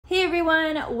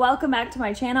everyone, welcome back to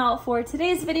my channel. For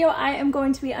today's video, I am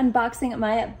going to be unboxing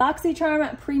my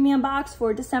BoxyCharm premium box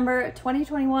for December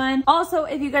 2021. Also,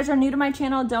 if you guys are new to my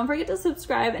channel, don't forget to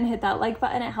subscribe and hit that like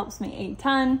button. It helps me a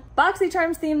ton.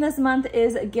 BoxyCharm's theme this month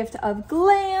is a gift of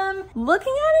glam.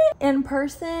 Looking at it in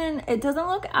person, it doesn't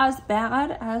look as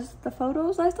bad as the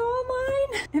photos I saw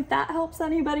online, if that helps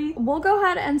anybody. We'll go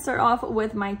ahead and start off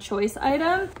with my choice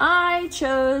item. I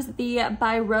chose the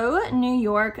By Roe New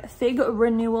York Fig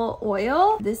Renewal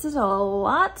Oil. This is a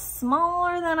lot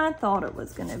smaller than I thought it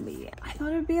was gonna be. I thought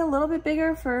it'd be a little bit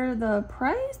bigger for the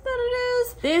price that it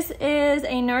is. This is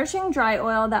a nourishing dry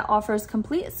oil that offers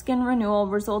complete skin renewal,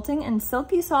 resulting in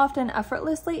silky soft and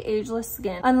effortlessly ageless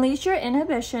skin. Unleash your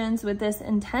inhibitions with this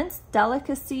intense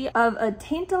delicacy of a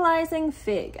tantalizing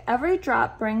fig. Every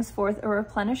drop brings forth a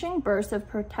replenishing burst of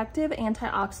protective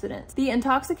antioxidants. The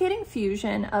intoxicating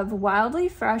fusion of wildly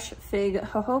fresh fig,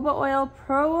 jojoba oil,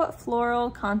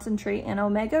 pro-floral concentrate, and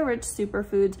omega-rich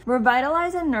superfoods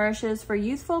revitalize and nourishes for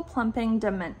youthful plumping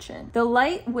dimension. The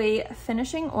lightweight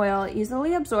finishing oil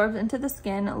easily absorbs into the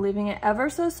skin, leaving it ever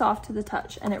so soft to the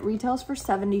touch, and it retails for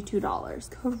 $72.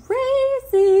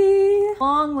 Crazy!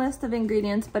 Long list of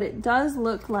ingredients, but it does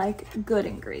look like good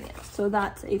ingredients, so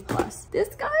that's a plus. This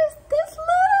little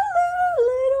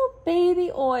baby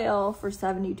oil for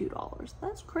 $72.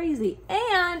 That's crazy.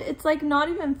 And it's like not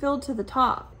even filled to the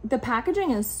top. The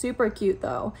packaging is super cute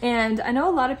though. And I know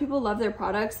a lot of people love their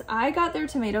products. I got their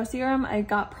tomato serum. I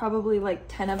got probably like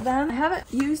 10 of them. I haven't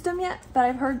used them yet, but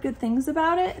I've heard good things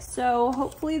about it. So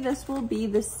hopefully this will be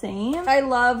the same. I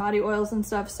love body oils and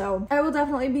stuff, so I will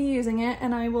definitely be using it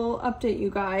and I will update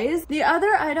you guys. The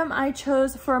other item I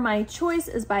chose for my choice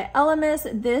is by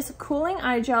Elemis. This cooling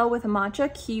eye gel with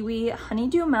matcha, kiwi,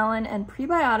 honeydew melon, and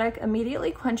prebiotic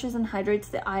immediately quenches and hydrates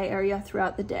the eye area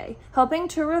throughout the day, helping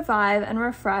to revive and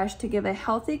refresh to give a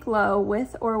healthy glow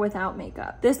with or without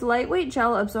makeup. This lightweight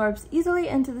gel absorbs easily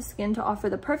into the skin to offer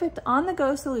the perfect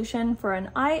on-the-go solution for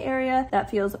an eye area that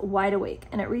feels wide awake,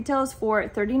 and it retails for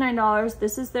 $39.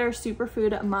 This is their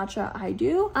superfood matcha eye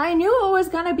dew. I knew it was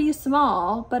gonna be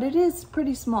small, but it is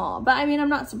pretty small. But I mean, I'm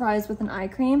not surprised with an eye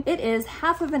cream. It is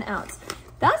half of an ounce.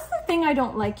 That's the thing I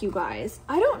don't like, you guys.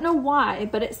 I don't know why,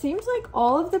 but it seems like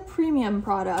all of the premium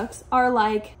products are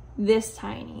like this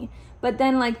tiny. But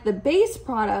then like the base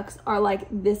products are like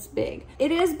this big.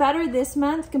 It is better this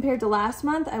month compared to last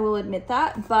month, I will admit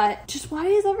that, but just why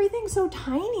is everything so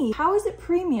tiny? How is it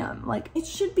premium? Like it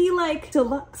should be like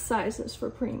deluxe sizes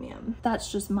for premium.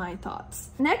 That's just my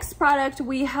thoughts. Next product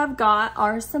we have got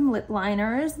are some lip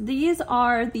liners. These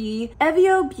are the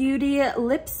Evio Beauty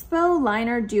Lipspo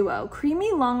Liner Duo.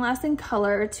 Creamy, long-lasting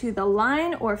color to the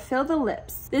line or fill the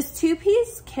lips. This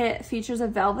two-piece kit features a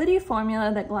velvety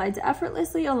formula that glides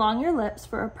effortlessly along your lips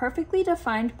for a perfectly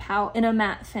defined pout in a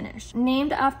matte finish,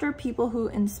 named after people who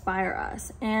inspire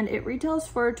us, and it retails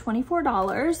for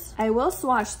 $24. I will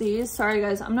swatch these. Sorry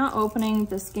guys, I'm not opening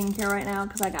the skincare right now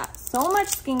because I got so much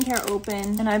skincare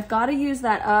open and I've got to use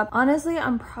that up. Honestly,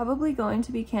 I'm probably going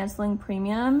to be canceling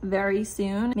premium very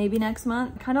soon, maybe next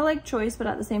month. Kind of like choice, but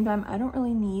at the same time I don't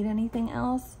really need anything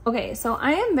else. Okay, so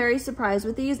I am very surprised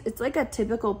with these. It's like a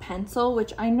typical pencil,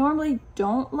 which I normally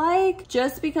don't like,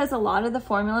 just because a lot of the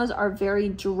formulas are very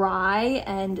dry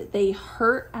and they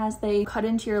hurt as they cut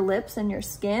into your lips and your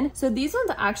skin. So these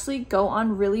ones actually go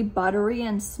on really buttery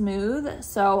and smooth.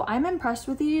 So I'm impressed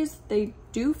with these. They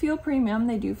do feel premium,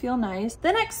 they do feel nice.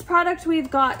 The next product we've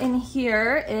got in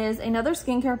here is another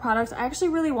skincare product. I actually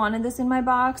really wanted this in my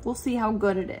box. We'll see how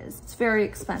good it is. It's very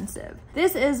expensive.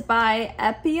 This is by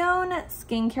Epione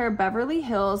Skincare Beverly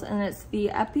Hills, and it's the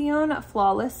Epione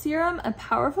Flawless Serum, a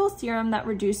powerful serum that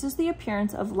reduces the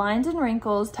appearance of lines and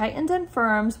wrinkles, tightens and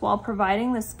firms while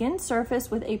providing the skin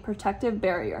surface with a protective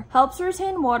barrier. Helps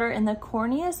retain water in the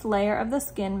corneous layer of the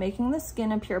skin, making the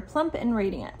skin appear plump and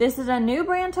radiant. This is a new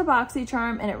brand to BoxyCharm,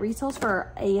 and it retails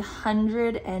for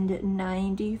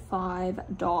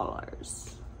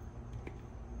 $195.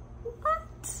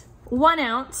 What? 1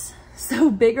 ounce,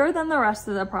 so bigger than the rest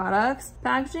of the products.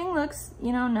 Packaging looks,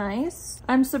 you know, nice.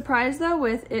 I'm surprised though,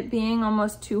 with it being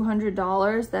almost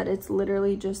 $200, that it's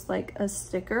literally just like a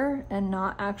sticker and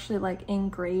not actually like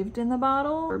engraved in the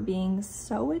bottle for being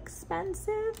so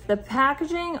expensive. The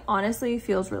packaging honestly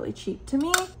feels really cheap to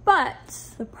me,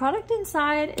 but the product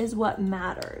inside is what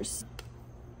matters.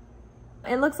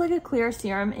 It looks like a clear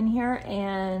serum in here,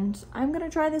 and I'm gonna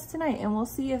try this tonight and we'll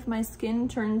see if my skin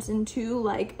turns into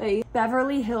like a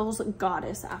Beverly Hills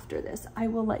Goddess after this. I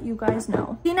will let you guys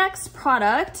know. The next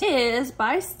product is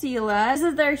by Stila. This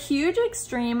is their Huge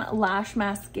Extreme Lash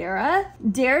Mascara.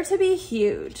 Dare to be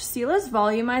huge. Stila's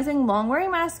volumizing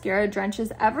long-wearing mascara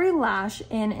drenches every lash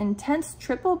in intense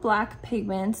triple black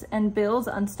pigments and builds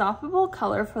unstoppable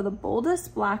color for the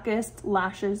boldest, blackest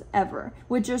lashes ever.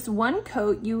 With just one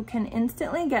coat, you can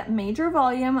instantly get major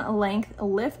volume, length,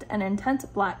 lift, and intense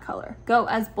black color. Go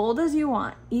as bold as you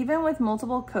want, even with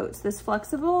multiple coats. This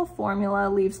flexible formula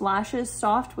leaves lashes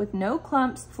soft with no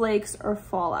clumps, flakes, or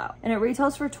fallout. And it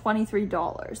retails for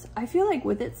 $23. I feel like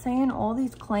with it saying all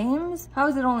these claims, how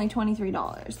is it only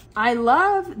 $23? I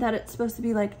love that it's supposed to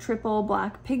be like triple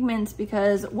black pigments,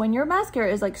 because when your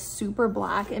mascara is like super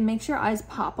black, it makes your eyes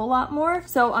pop a lot more.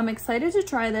 So I'm excited to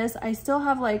try this. I still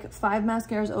have like 5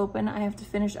 mascaras open I have to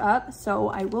finish up, so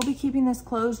I will be keeping this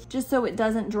closed just so it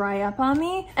doesn't dry up on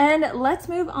me. And let's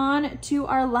move on to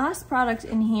our last product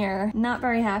in here. Not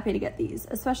very happy to get these,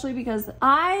 especially because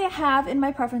I have in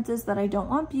my preferences that I don't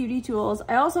want beauty tools.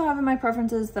 I also have in my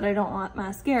preferences that I don't want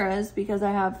mascaras because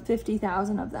I have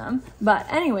 50,000 of them.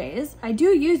 But anyways, I do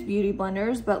use beauty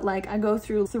blenders, but like I go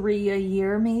through 3 a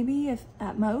year maybe, if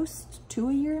at most 2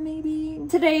 a year maybe.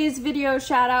 Today's video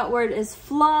shout out word is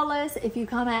flawless. If you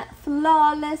comment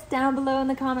flawless down below in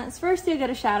the comments first, you'll get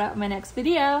a shout out in my next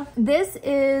video. This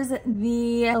is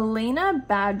the Elena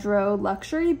Badro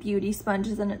Luxury Beauty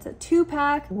Sponges, and it's a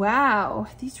 2-pack. Wow,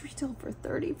 these retail for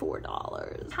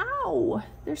 $34. How?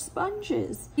 They're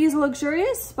sponges. These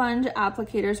luxurious sponge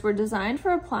applicators were designed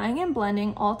for applying and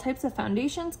blending all types of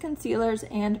foundations, concealers,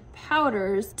 and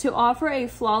powders to offer a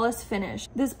flawless finish.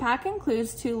 This pack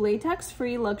includes 2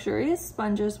 latex-free luxurious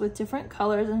sponges with different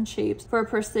colors and shapes for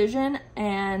precision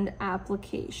and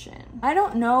application. I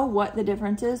don't know what the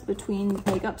difference is between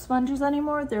makeup sponges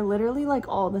anymore. They're literally like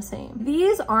all the same.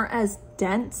 These aren't as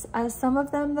dense as some of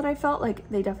them that I felt. Like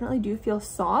they definitely do feel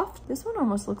soft. This one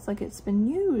almost looks like it's been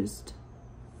used.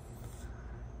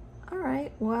 All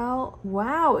right, well,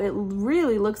 wow, it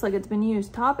really looks like it's been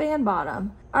used top and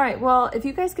bottom. All right, well, if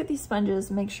you guys get these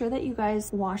sponges, make sure that you guys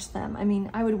wash them. I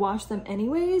mean, I would wash them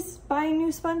anyways buying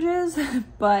new sponges,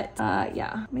 but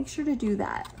yeah, make sure to do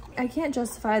that. I can't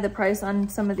justify the price on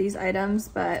some of these items,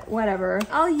 but whatever.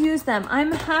 I'll use them.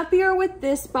 I'm happier with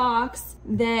this box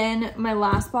than my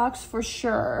last box for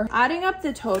sure. Adding up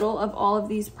the total of all of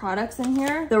these products in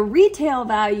here, the retail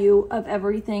value of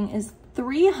everything is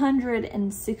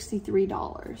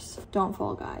 $363. Don't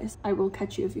fall, guys. I will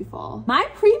catch you if you fall. My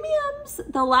premiums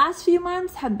the last few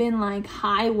months have been like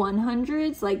high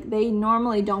 100s. Like they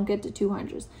normally don't get to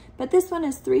 200s, but this one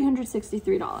is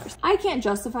 $363. I can't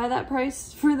justify that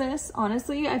price for this,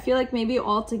 honestly. I feel like maybe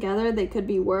altogether they could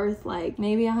be worth like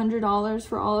maybe $100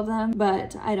 for all of them,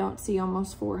 but I don't see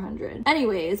almost 400.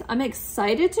 Anyways, I'm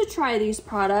excited to try these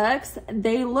products.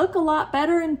 They look a lot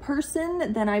better in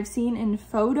person than I've seen in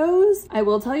photos. I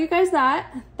will tell you guys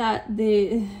that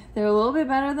they're a little bit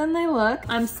better than they look.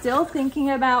 I'm still thinking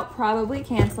about probably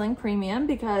canceling premium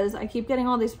because I keep getting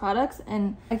all these products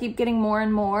and I keep getting more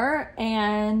and more,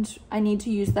 and I need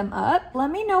to use them up. Let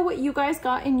me know what you guys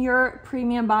got in your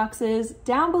premium boxes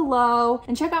down below,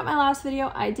 and check out my last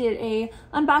video. I did a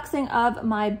unboxing of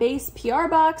my base PR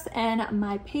box, and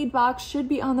my paid box should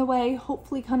be on the way,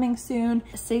 hopefully coming soon.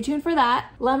 Stay tuned for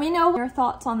that. Let me know your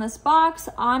thoughts on this box.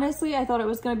 Honestly, I thought it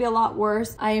was going to be a lot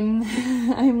worse. I'm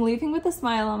leaving with a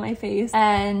smile on my face,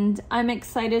 and I'm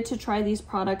excited to try these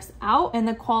products out, and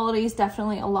the quality is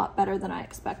definitely a lot better than I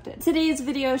expected. Today's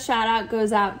video shout out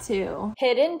goes out to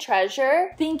Hidden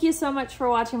Treasure. Thank you so much for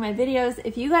watching my videos.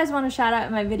 If you guys want to shout out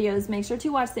in my videos, make sure to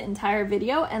watch the entire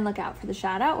video and look out for the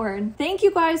shout out word. Thank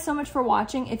you guys so much for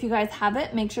watching. If you guys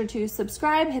haven't, make sure to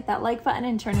subscribe, hit that like button,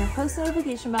 and turn your post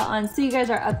notification bell on so you guys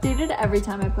are updated every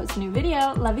time I post a new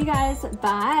video. Love you guys.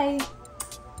 Bye.